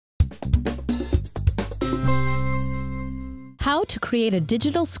How to create a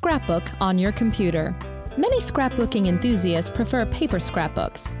digital scrapbook on your computer. Many scrapbooking enthusiasts prefer paper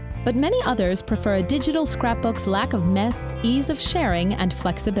scrapbooks, but many others prefer a digital scrapbook's lack of mess, ease of sharing, and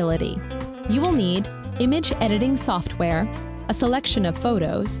flexibility. You will need image editing software, a selection of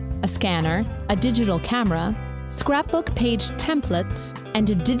photos, a scanner, a digital camera, scrapbook page templates, and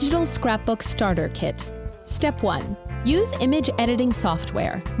a digital scrapbook starter kit. Step 1. Use image editing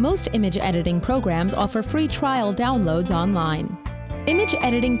software. Most image editing programs offer free trial downloads online. Image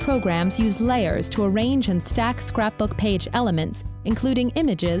editing programs use layers to arrange and stack scrapbook page elements, including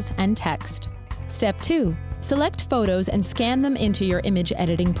images and text. Step 2. Select photos and scan them into your image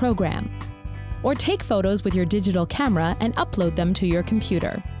editing program. Or take photos with your digital camera and upload them to your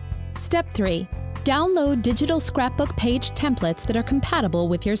computer. Step 3. Download digital scrapbook page templates that are compatible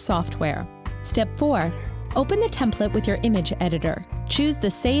with your software. Step 4. Open the template with your image editor. Choose the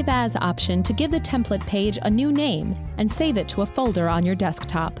Save As option to give the template page a new name and save it to a folder on your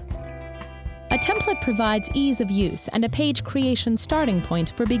desktop. A template provides ease of use and a page creation starting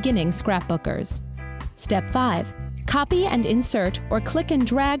point for beginning scrapbookers. Step 5. Copy and insert or click and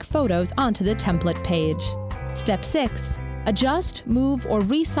drag photos onto the template page. Step 6. Adjust, move, or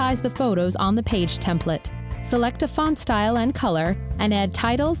resize the photos on the page template. Select a font style and color, and add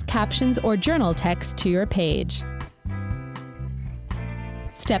titles, captions, or journal text to your page.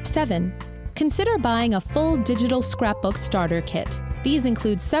 Step 7. Consider buying a full digital scrapbook starter kit. These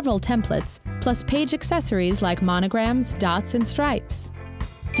include several templates, plus page accessories like monograms, dots, and stripes.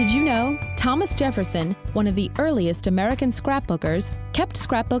 Did you know Thomas Jefferson, one of the earliest American scrapbookers, kept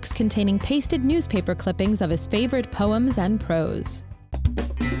scrapbooks containing pasted newspaper clippings of his favorite poems and prose?